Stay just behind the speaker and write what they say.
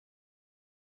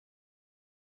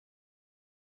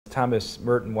Thomas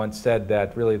Merton once said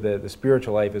that really the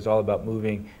spiritual life is all about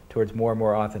moving towards more and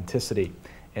more authenticity.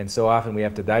 And so often we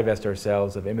have to divest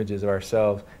ourselves of images of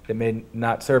ourselves that may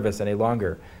not serve us any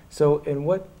longer. So in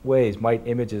what ways might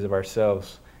images of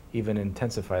ourselves even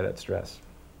intensify that stress?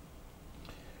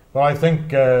 Well, I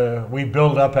think we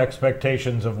build up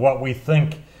expectations of what we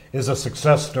think is a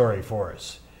success story for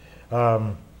us.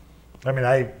 I mean,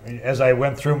 as I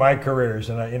went through my careers,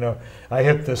 and I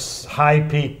hit this high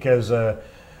peak as in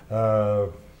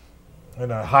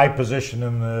a high position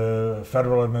in the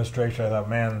federal administration. I thought,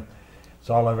 man, it's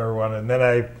all I've ever wanted. And then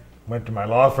I went to my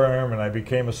law firm, and I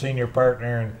became a senior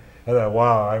partner, and I thought,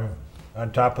 wow, I'm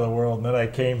on top of the world. And then I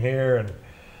came here,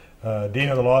 and dean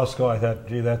of the law school. I thought,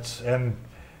 gee, and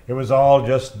it was all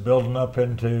just building up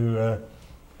into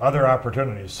other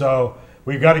opportunities. So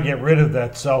we've got to get rid of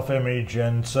that self-image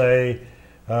and say,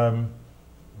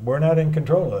 we're not in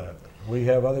control of that. We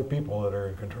have other people that are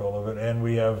in control of it, and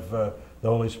we have the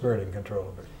Holy Spirit in control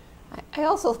of it. I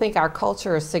also think our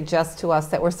culture suggests to us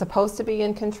that we're supposed to be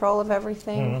in control of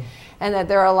everything, and that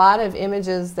there are a lot of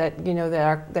images that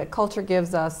that culture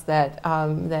gives us that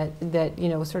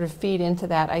sort of feed into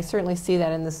that. I certainly see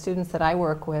that in the students that I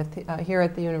work with here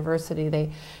at the university.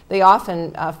 They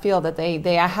often feel that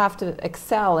they have to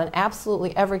excel in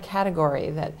absolutely every category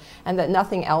and that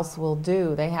nothing else will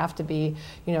do. They have to be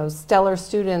stellar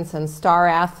students and star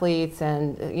athletes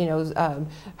and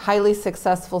highly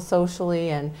successful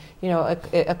socially and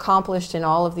accomplished in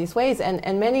all of these ways,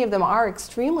 and many of them are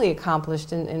extremely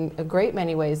accomplished in a great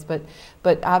many ways, but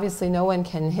obviously no one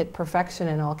can hit perfection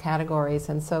in all categories.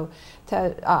 And so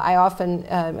I often,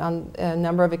 on a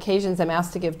number of occasions, I'm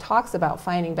asked to give talks about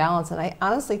finding balance, and I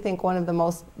honestly think one of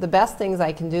the best things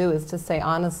I can do is to say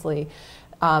honestly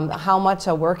how much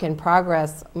a work in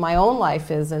progress my own life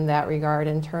is in that regard,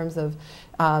 in terms of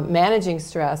managing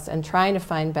stress and trying to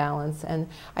find balance. And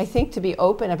I think to be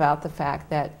open about the fact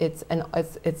that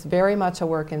it's very much a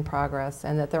work in progress,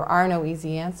 and that there are no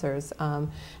easy answers,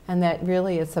 and that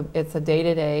really it's a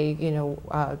day-to-day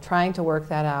trying to work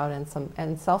that out,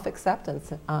 and self-acceptance,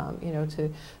 to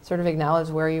sort of acknowledge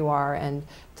where you are and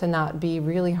to not be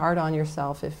really hard on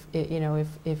yourself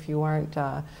if you aren't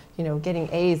getting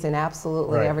A's in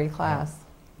absolutely every class.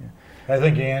 Yeah. Yeah. I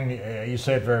think, Ann, you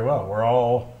said it very well. We're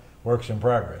all works in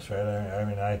progress, right? I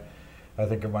mean, I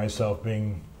think of myself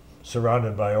being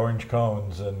surrounded by orange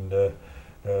cones and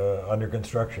under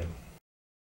construction.